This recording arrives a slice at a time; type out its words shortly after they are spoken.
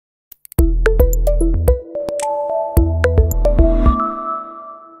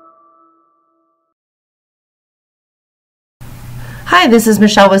Hi, this is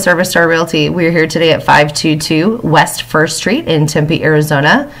Michelle with Star Realty. We're here today at 522 West 1st Street in Tempe,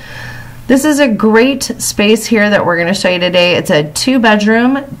 Arizona. This is a great space here that we're going to show you today. It's a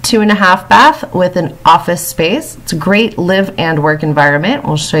 2-bedroom, 2.5 bath with an office space. It's a great live and work environment.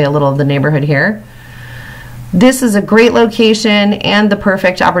 We'll show you a little of the neighborhood here. This is a great location and the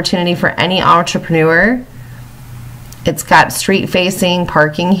perfect opportunity for any entrepreneur. It's got street-facing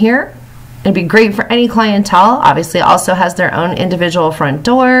parking here. It'd be great for any clientele. Obviously, it also has their own individual front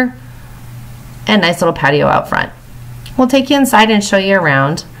door and nice little patio out front. We'll take you inside and show you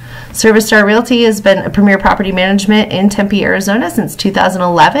around. Star Realty has been a premier property management in Tempe, Arizona since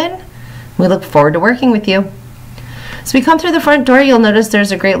 2011. We look forward to working with you. As we come through the front door, you'll notice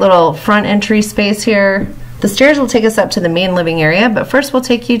there's a great little front entry space here. The stairs will take us up to the main living area, but first we'll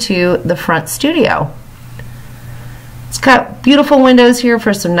take you to the front studio. It's got beautiful windows here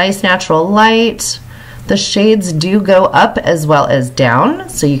for some nice natural light. The shades do go up as well as down,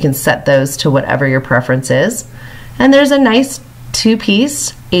 so you can set those to whatever your preference is. And there's a nice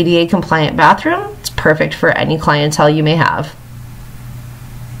 2-piece ADA compliant bathroom. It's perfect for any clientele you may have.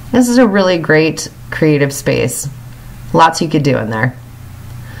 This is a really great creative space. Lots you could do in there.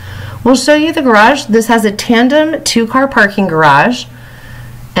 We'll show you the garage. This has a tandem 2-car parking garage.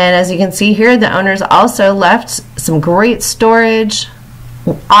 And as you can see here, the owners also left some great storage,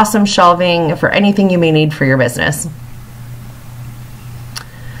 awesome shelving for anything you may need for your business.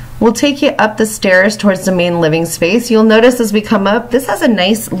 We'll take you up the stairs towards the main living space. You'll notice as we come up, this has a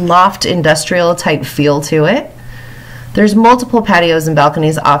nice loft industrial type feel to it. There's multiple patios and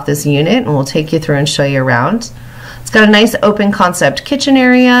balconies off this unit, and we'll take you through and show you around. It's got a nice open concept kitchen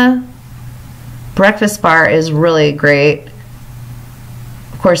area. Breakfast bar is really great.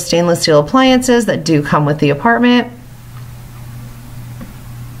 Of course, stainless steel appliances that do come with the apartment.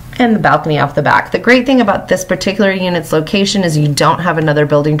 And the balcony off the back. The great thing about this particular unit's location is you don't have another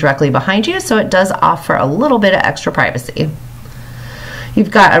building directly behind you, so it does offer a little bit of extra privacy. You've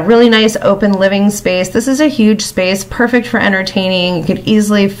got a really nice open living space. This is a huge space, perfect for entertaining. You could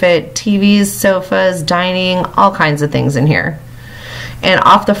easily fit TVs, sofas, dining, all kinds of things in here. And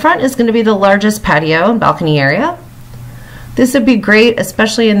off the front is going to be the largest patio and balcony area. This would be great,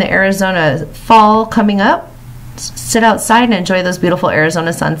 especially in the Arizona fall coming up. Sit outside and enjoy those beautiful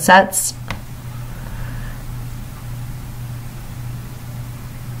Arizona sunsets.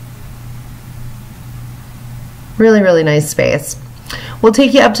 Really, really nice space. We'll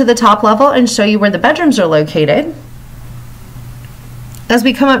take you up to the top level and show you where the bedrooms are located. As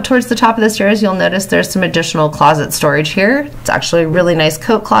we come up towards the top of the stairs, you'll notice there's some additional closet storage here. It's actually a really nice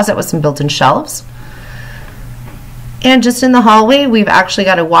coat closet with some built-in shelves. And just in the hallway, we've actually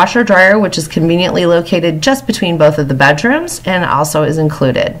got a washer dryer, which is conveniently located just between both of the bedrooms and also is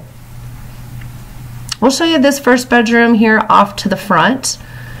included. We'll show you this first bedroom here off to the front.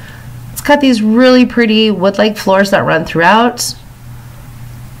 It's got these really pretty wood-like floors that run throughout.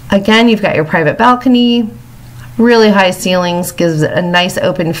 Again, you've got your private balcony, really high ceilings, gives it a nice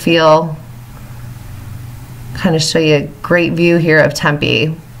open feel. Kind of show you a great view here of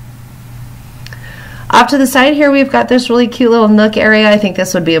Tempe. Off to the side here, we've got this really cute little nook area. I think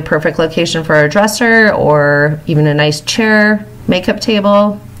this would be a perfect location for a dresser or even a nice chair, makeup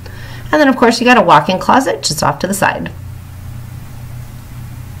table. And then of course you got a walk-in closet just off to the side.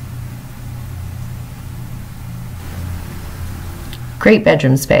 Great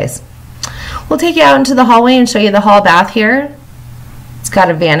bedroom space. We'll take you out into the hallway and show you the hall bath here. It's got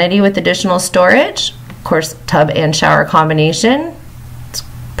a vanity with additional storage, of course tub and shower combination.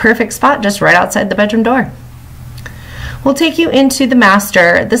 Perfect spot just right outside the bedroom door. We'll take you into the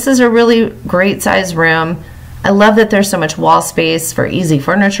master. This is a really great size room. I love that there's so much wall space for easy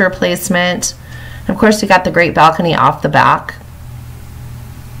furniture placement. And of course, you got the great balcony off the back.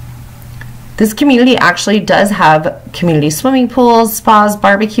 This community actually does have community swimming pools, spas,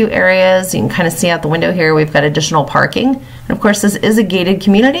 barbecue areas. You can kind of see out the window here, we've got additional parking. And of course, this is a gated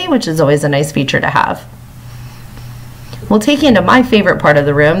community, which is always a nice feature to have. We'll take you into my favorite part of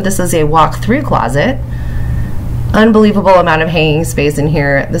the room. This is a walk-through closet. Unbelievable amount of hanging space in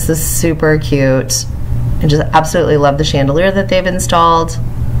here. This is super cute. I just absolutely love the chandelier that they've installed.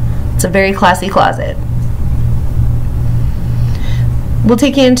 It's a very classy closet. We'll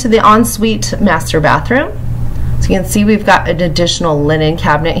take you into the ensuite master bathroom. So you can see we've got an additional linen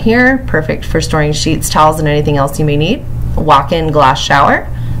cabinet here, perfect for storing sheets, towels, and anything else you may need. A walk-in glass shower,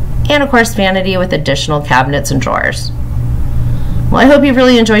 and of course vanity with additional cabinets and drawers. Well, I hope you've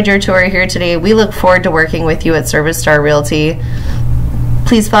really enjoyed your tour here today. We look forward to working with you at Star Realty.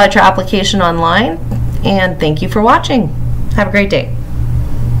 Please fill out your application online, and thank you for watching. Have a great day.